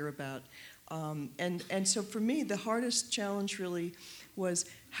fascinating to hear about. And so for me, the hardest challenge really was,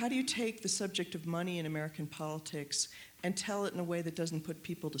 how do you take the subject of money in American politics and tell it in a way that doesn't put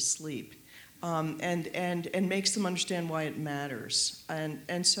people to sleep, and makes them understand why it matters.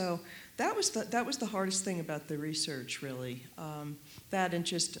 And so that was the hardest thing about the research, really. That and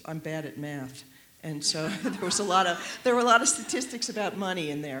just, I'm bad at math, and so there were a lot of statistics about money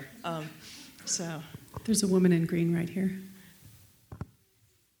in there. So There's a woman in green right here.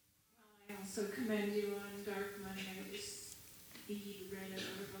 I also commend you on Dark Money. I just read it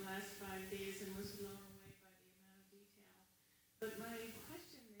over the last 5 days and was blown away by the amount of detail. But my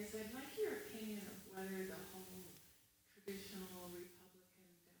question is, I'd like your opinion of whether the whole traditional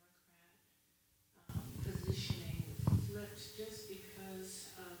Republican-Democrat positioning flipped just because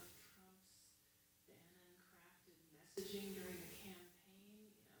of Trump's Bannon-crafted messaging during the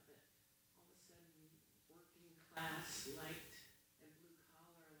campaign, that all of a sudden working class liked and blue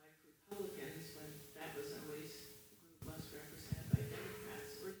collar like Republicans when that was always the group most represented by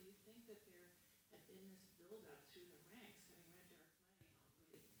Democrats? Or do you think that there had been this buildup through the ranks, having read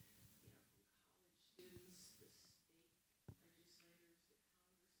Dark Money, all the college students, the state legislators, the congressmen being groomed?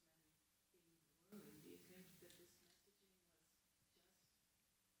 Do you think that this messaging was just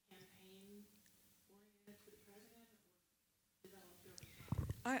campaign oriented for the president, or developed over time?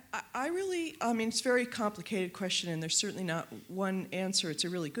 I really, it's a very complicated question, and there's certainly not one answer. It's a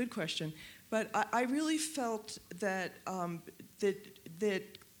really good question. But I really felt that that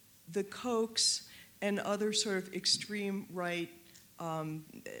the Kochs and other sort of extreme right,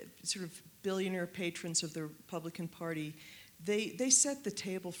 sort of billionaire patrons of the Republican Party, they set the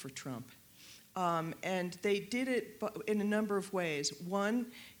table for Trump. And they did it in a number of ways. One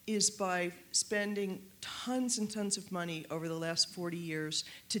is by spending tons and tons of money over the last 40 years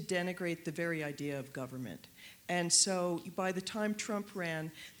to denigrate the very idea of government. And so by the time Trump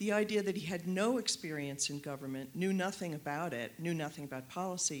ran, the idea that he had no experience in government, knew nothing about it, knew nothing about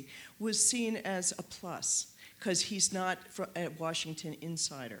policy, was seen as a plus, because he's not a Washington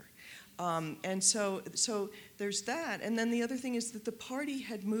insider. And so there's that. And then the other thing is that the party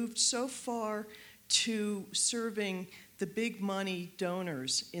had moved so far to serving the big money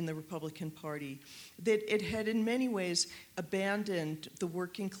donors in the Republican Party that it had in many ways abandoned the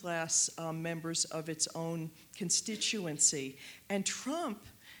working class members of its own constituency. And Trump,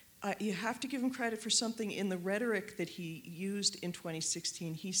 you have to give him credit for something in the rhetoric that he used in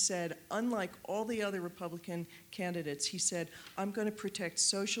 2016. He said, unlike all the other Republican candidates, he said, I'm going to protect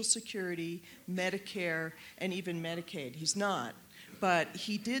Social Security, Medicare, and even Medicaid. He's not. But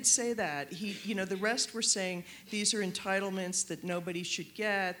he did say that. The rest were saying these are entitlements that nobody should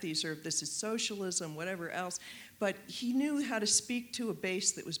get. This is socialism, whatever else. But he knew how to speak to a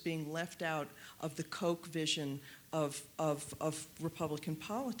base that was being left out of the Koch vision of Republican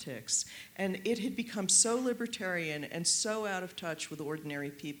politics. And it had become so libertarian and so out of touch with ordinary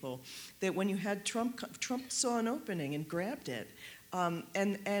people that when you had Trump saw an opening and grabbed it.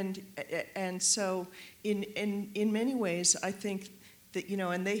 And so in many ways, I think that,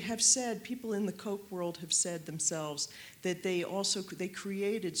 and they have said, people in the Koch world have said themselves that they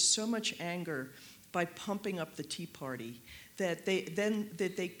created so much anger by pumping up the Tea Party that they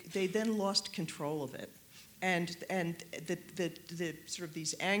then lost control of it, and the sort of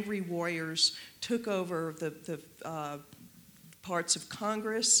these angry warriors took over the parts of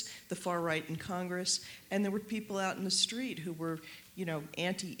Congress, the far right in Congress, and there were people out in the street who were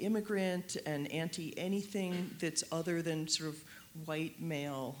anti-immigrant and anti-anything that's other than sort of white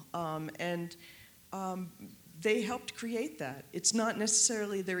male, and they helped create that. It's not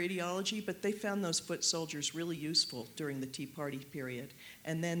necessarily their ideology, but they found those foot soldiers really useful during the Tea Party period,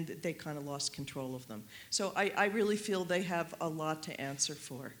 and then they kind of lost control of them. So I really feel they have a lot to answer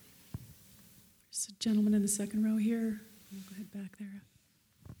for. There's a gentleman in the second row here. We'll go ahead back there.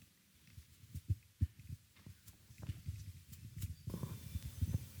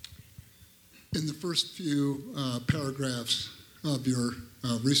 In the first few paragraphs of your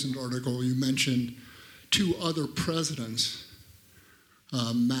recent article, you mentioned two other presidents,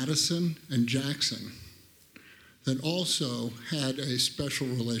 Madison and Jackson, that also had a special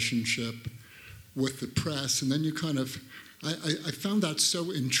relationship with the press. And then you kind of I found that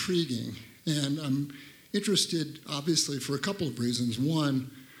so intriguing, and I'm interested, obviously, for a couple of reasons.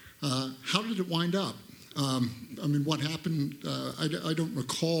 One, how did it wind up? I mean, what happened? I don't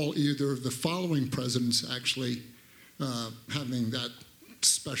recall either of the following presidents actually having that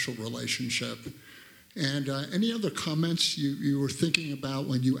special relationship. And any other comments you were thinking about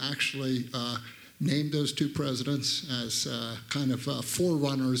when you actually named those two presidents as kind of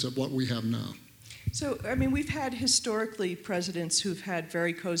forerunners of what we have now? So, I mean, we've had historically presidents who've had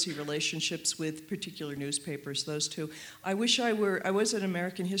very cozy relationships with particular newspapers, those two. I was an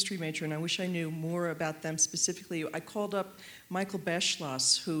American history major, and I wish I knew more about them specifically. I called up Michael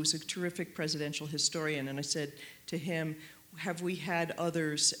Beschloss, who's a terrific presidential historian, and I said to him, have we had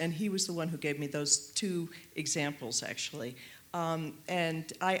others? And he was the one who gave me those two examples, actually.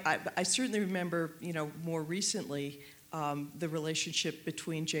 And I certainly remember, more recently, the relationship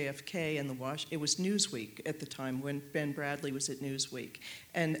between JFK and it was Newsweek at the time when Ben Bradley was at Newsweek,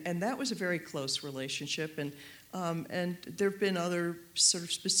 and that was a very close relationship. And there have been other sort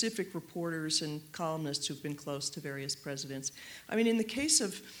of specific reporters and columnists who've been close to various presidents. I mean, in the case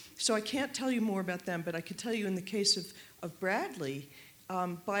of, so I can't tell you more about them, but I can tell you in the case of Bradley,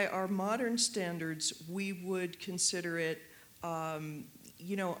 by our modern standards, we would consider it a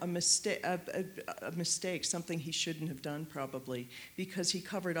mistake, something he shouldn't have done probably, because he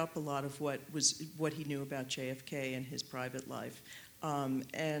covered up a lot of what he knew about JFK and his private life.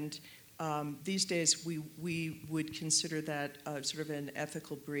 These days we would consider that sort of an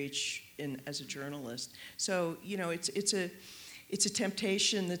ethical breach as a journalist. So it's a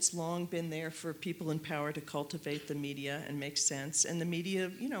temptation that's long been there for people in power to cultivate the media and make sense. And the media,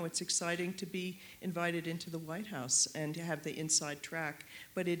 it's exciting to be invited into the White House and to have the inside track,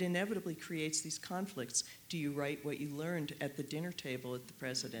 but it inevitably creates these conflicts. Do you write what you learned at the dinner table at the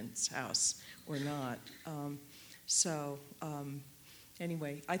president's house or not?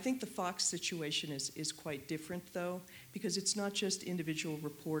 Anyway, I think the Fox situation is quite different, though, because it's not just individual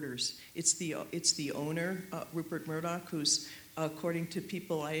reporters. It's the owner, Rupert Murdoch, who's, according to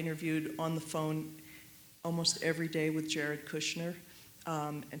people I interviewed, on the phone almost every day with Jared Kushner,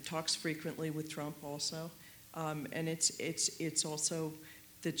 and talks frequently with Trump also. And it's also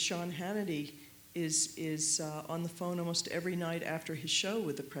that Sean Hannity is on the phone almost every night after his show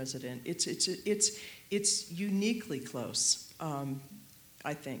with the president. It's uniquely close.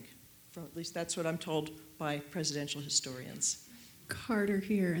 I think. At least that's what I'm told by presidential historians. Carter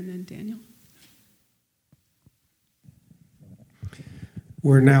here, and then Daniel.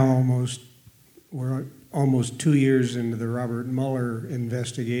 We're almost 2 years into the Robert Mueller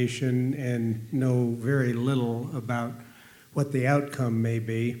investigation and know very little about what the outcome may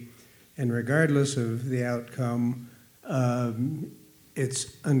be. And regardless of the outcome,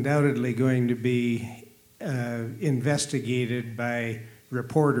 it's undoubtedly going to be investigated by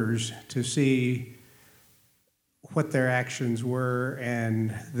reporters to see what their actions were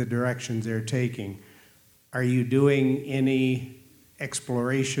and the directions they're taking. Are you doing any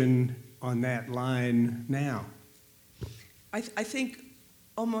exploration on that line now? I think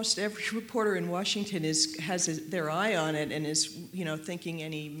almost every reporter in Washington has their eye on it and is thinking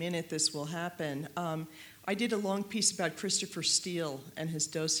any minute this will happen. I did a long piece about Christopher Steele and his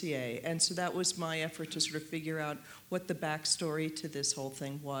dossier, and so that was my effort to sort of figure out what the backstory to this whole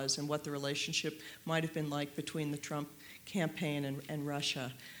thing was and what the relationship might have been like between the Trump campaign and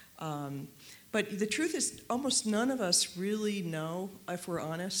Russia. But the truth is, almost none of us really know, if we're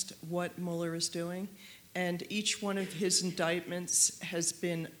honest, what Mueller is doing, and each one of his indictments has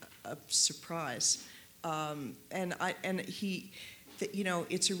been a surprise. It's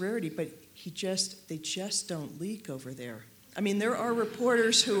a rarity, but they just don't leak over there. I mean, there are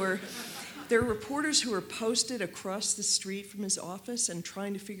reporters who are posted across the street from his office and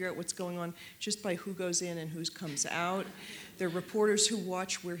trying to figure out what's going on just by who goes in and who comes out. There are reporters who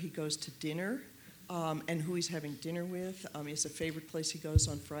watch where he goes to dinner and who he's having dinner with. It's a favorite place he goes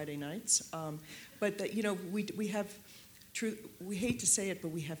on Friday nights. We have, we hate to say it,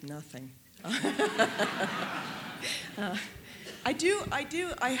 but we have nothing. I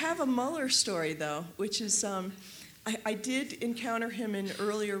have a Mueller story, though, which is I did encounter him in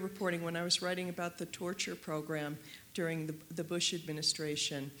earlier reporting when I was writing about the torture program during the Bush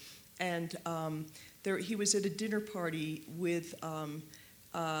administration. And he was at a dinner party with one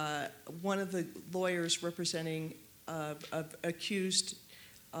of the lawyers representing an accused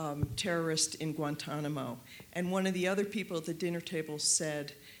terrorist in Guantanamo. And one of the other people at the dinner table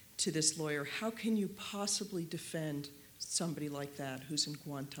said to this lawyer, "How can you possibly defend somebody like that who's in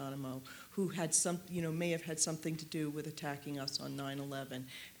Guantanamo, who had may have had something to do with attacking us on 9/11.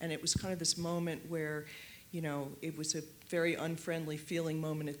 And it was kind of this moment where, it was very unfriendly feeling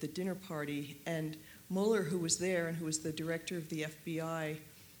moment at the dinner party. And Mueller, who was there and who was the director of the FBI,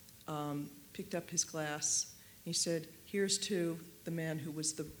 picked up his glass. He said, "Here's to the man who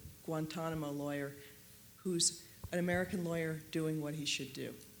was the Guantanamo lawyer, who's an American lawyer doing what he should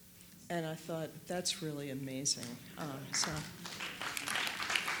do." And I thought, that's really amazing.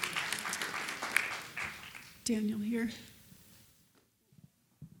 Daniel here.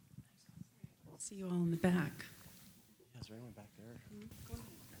 See you all in the back. Is there anyone back there?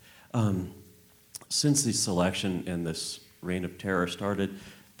 Since the selection and this reign of terror started,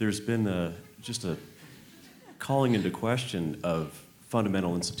 there's been just a calling into question of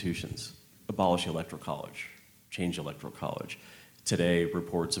fundamental institutions. Abolish the Electoral College, change the Electoral College. Today,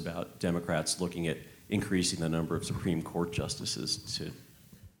 reports about Democrats looking at increasing the number of Supreme Court justices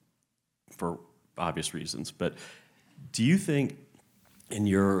for obvious reasons. But do you think, in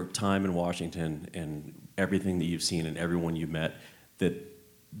your time in Washington and everything that you've seen and everyone you've met, that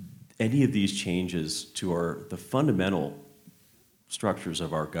any of these changes to the fundamental structures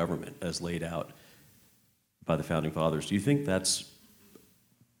of our government as laid out by the Founding Fathers, do you think that's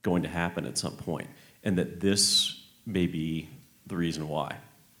going to happen at some point, and that this may be the reason why?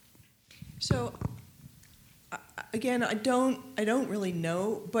 So, again, I don't really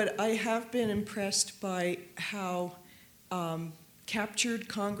know, but I have been impressed by how captured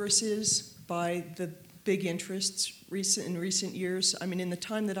Congress is by the big interests in recent years. I mean, in the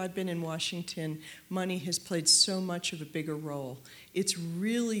time that I've been in Washington, money has played so much of a bigger role. It's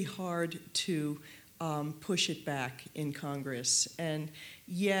really hard to push it back in Congress. And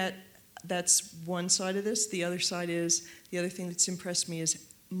yet, that's one side of this. The other side is, the other thing that's impressed me is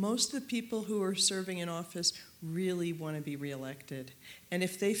most of the people who are serving in office really want to be reelected. And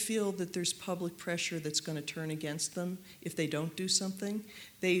if they feel that there's public pressure that's going to turn against them if they don't do something,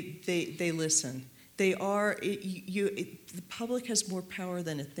 they listen. The public has more power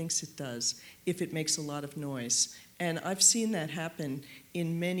than it thinks it does if it makes a lot of noise. And I've seen that happen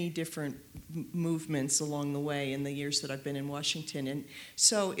in many different movements along the way in the years that I've been in Washington. And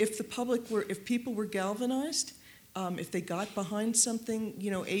so if people were galvanized, if they got behind something,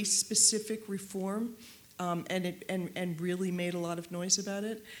 a specific reform, and really made a lot of noise about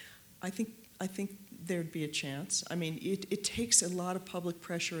it, I think there'd be a chance. I mean, it takes a lot of public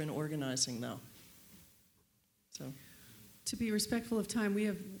pressure and organizing, though. So, To be respectful of time, we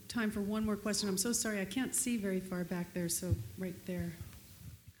have time for one more question. I'm so sorry, I can't see very far back there, so right there.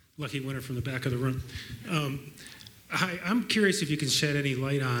 Lucky winner from the back of the room. Hi, I'm curious if you can shed any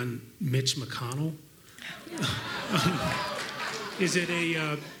light on Mitch McConnell. Is it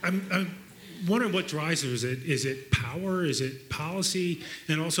I'm wondering what drives it. Is it power? Is it policy?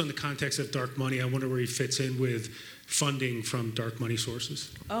 And also in the context of dark money, I wonder where he fits in with funding from dark money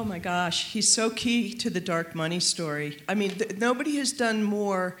sources. Oh my gosh, he's so key to the dark money story. I mean, nobody has done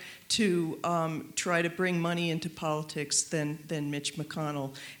more to try to bring money into politics than Mitch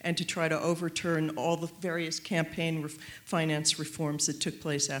McConnell, and to try to overturn all the various campaign finance reforms that took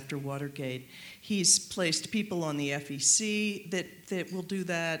place after Watergate. He's placed people on the FEC that will do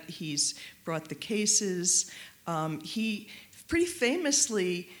that. He's brought the cases. He pretty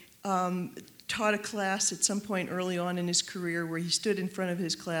famously taught a class at some point early on in his career where he stood in front of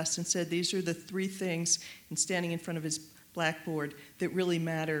his class and said, these are the three things, and standing in front of his blackboard, that really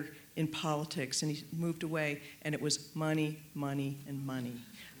matter in politics. And he moved away, and it was money, money, and money.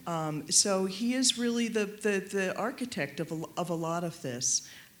 So he is really the architect of a lot of this.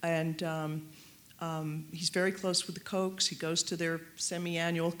 And he's very close with the Kochs. He goes to their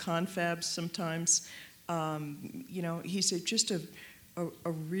semi-annual confabs sometimes. He's just a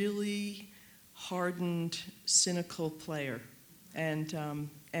really hardened, cynical player, and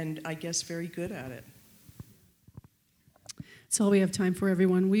I guess very good at it. That's all we have time for,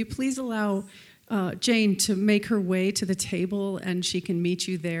 everyone. Will you please allow Jane to make her way to the table, and she can meet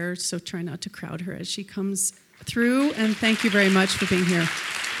you there, so try not to crowd her as she comes through, and thank you very much for being here.